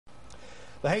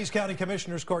The Hays County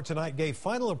Commissioners Court tonight gave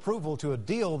final approval to a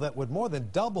deal that would more than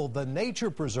double the nature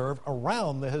preserve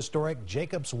around the historic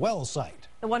Jacobs Well site.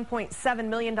 The $1.7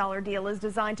 million deal is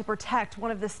designed to protect one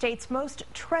of the state's most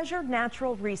treasured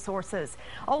natural resources.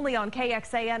 Only on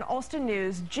KXAN Austin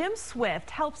News, Jim Swift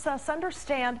helps us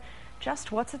understand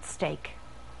just what's at stake.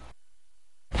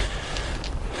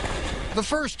 The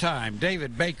first time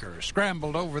David Baker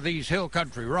scrambled over these hill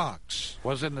country rocks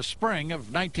was in the spring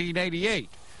of 1988.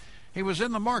 He was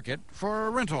in the market for a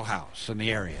rental house in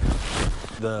the area.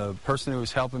 The person who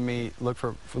was helping me look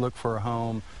for a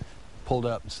home pulled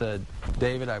up and said,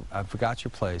 "David, I forgot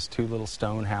your place, 2 little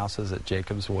stone houses at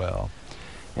Jacobs Well."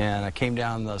 And I came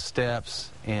down those steps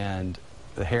and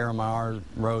the hair on my arm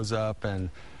rose up, and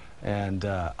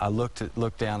I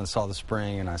looked down and saw the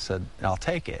spring, and I said, "I'll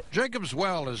take it." Jacobs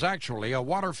Well is actually a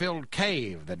water-filled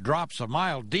cave that drops a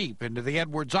mile deep into the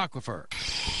Edwards Aquifer.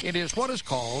 It is what is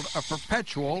called a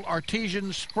perpetual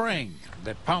artesian spring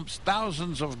that pumps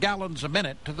thousands of gallons a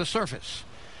minute to the surface.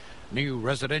 New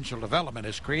residential development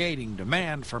is creating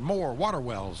demand for more water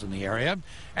wells in the area,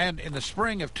 and in the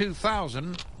spring of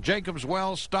 2000, Jacobs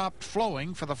Well stopped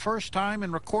flowing for the first time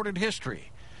in recorded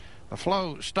history. The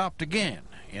flow stopped again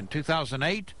in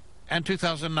 2008 and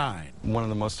 2009. One of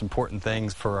the most important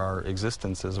things for our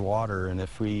existence is water, and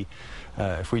if we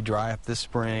dry up this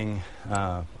spring,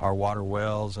 our water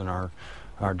wells and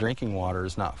our drinking water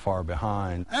is not far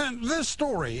behind. And this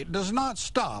story does not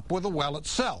stop with the well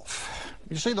itself.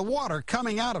 You see, the water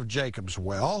coming out of Jacobs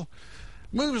Well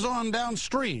moves on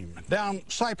downstream, down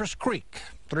Cypress Creek,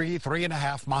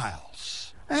 3.5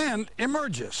 miles, and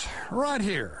emerges right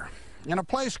here in a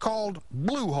place called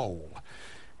Blue Hole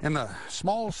in the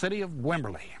small city of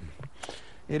Wimberley.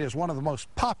 It is one of the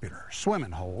most popular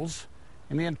swimming holes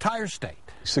in the entire state.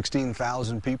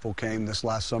 16,000 people came this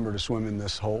last summer to swim in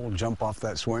this hole, jump off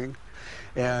that swing.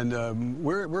 And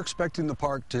we're expecting the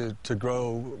park to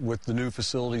grow with the new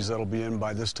facilities that'll be in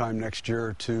by this time next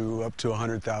year to up to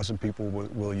 100,000 people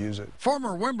will use it.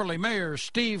 Former Wimberley Mayor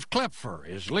Steve Klepfer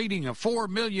is leading a $4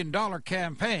 million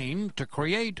campaign to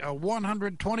create a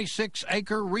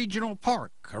 126-acre regional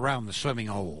park around the swimming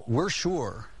hole. We're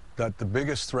sure that the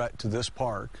biggest threat to this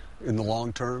park in the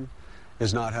long term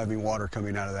is not having water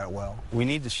coming out of that well. We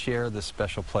need to share this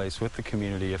special place with the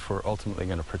community if we're ultimately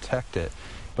going to protect it,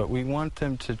 but we want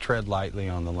them to tread lightly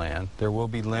on the land. There will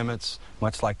be limits,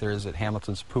 much like there is at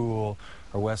Hamilton's Pool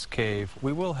or West Cave.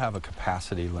 We will have a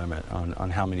capacity limit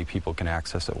on how many people can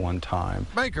access at one time.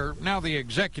 Baker, now the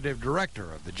executive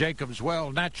director of the Jacobs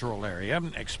Well Natural Area,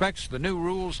 expects the new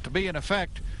rules to be in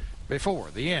effect before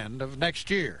the end of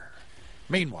next year.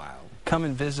 Meanwhile, come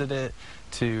and visit it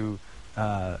to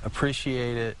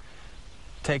appreciate it,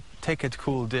 take a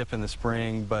cool dip in the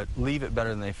spring, but leave it better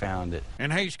than they found it. In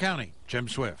Hays County, Jim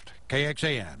Swift,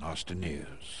 KXAN, Austin News.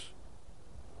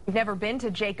 If you've never been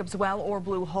to Jacobs Well or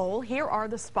Blue Hole, here are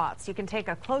the spots you can take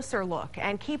a closer look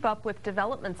and keep up with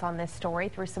developments on this story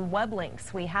through some web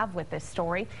links we have with this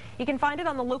story. You can find it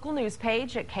on the local news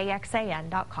page at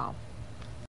KXAN.com.